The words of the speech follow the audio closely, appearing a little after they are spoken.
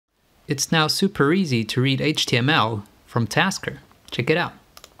it's now super easy to read HTML from Tasker. Check it out.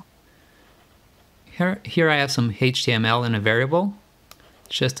 Here I have some HTML in a variable.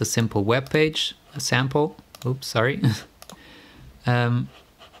 It's just a simple web page, a sample. Oops, sorry. And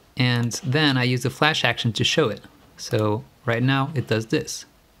then I use the flash action to show it. So right now it does this.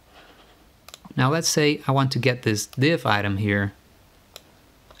 Now let's say I want to get this div item here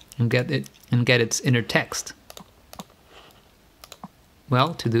and get its inner text.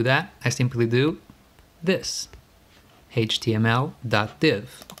 Well, to do that, I simply do this,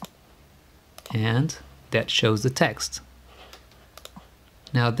 html.div, and that shows the text.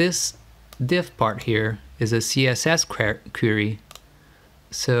 Now this div part here is a CSS query,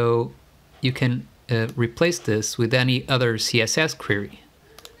 so you can replace this with any other CSS query.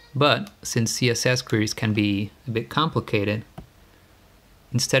 But since CSS queries can be a bit complicated,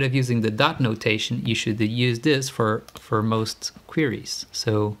 instead of using the dot notation, you should use this for most queries.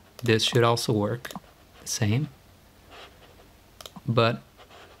 So this should also work the same. But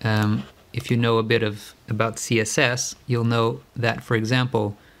if you know a bit about CSS, you'll know that, for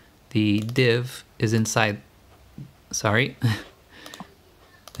example, the div is inside, sorry,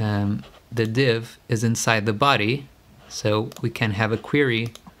 the div is inside the body, so we can have a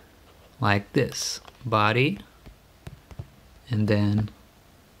query like this, body, and then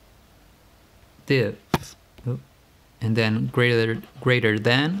div, and then greater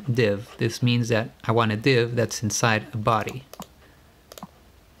than div. This means that I want a div that's inside a body.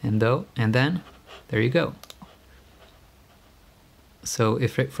 And then there you go. So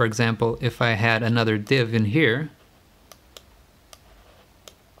if it, for example, if I had another div in here,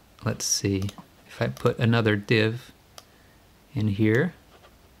 let's see, if I put another div in here,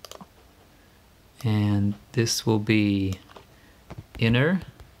 and this will be inner,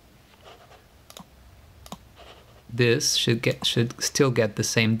 this should still get the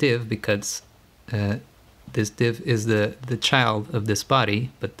same div because this div is the child of this body,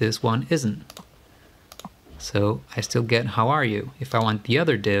 but this one isn't. So I still get how are you. If I want the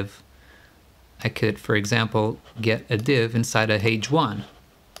other div, I could, for example, get a div inside a h1.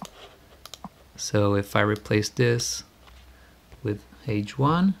 So if I replace this with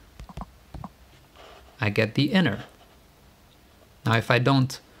h1, I get the inner. Now if I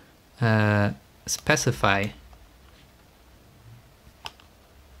don't specify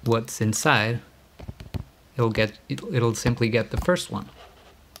what's inside, it'll simply get the first one.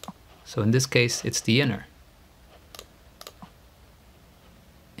 So in this case, it's the inner.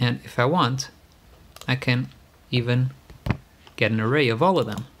 And if I want, I can even get an array of all of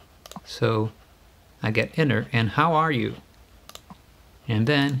them. So I get inner and how are you? And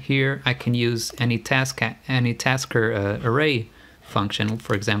then here I can use any Tasker array function,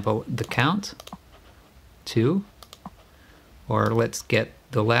 for example, the count, 2, or let's get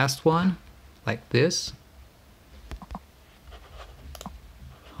the last one like this.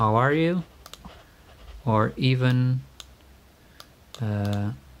 How are you? Or even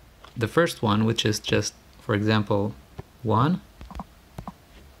the first one, which is just, for example, 1,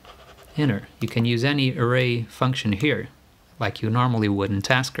 inner. You can use any array function here, like you normally would in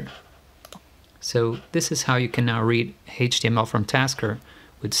Tasker. So this is how you can now read HTML from Tasker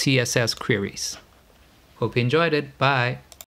with CSS queries. Hope you enjoyed it. Bye!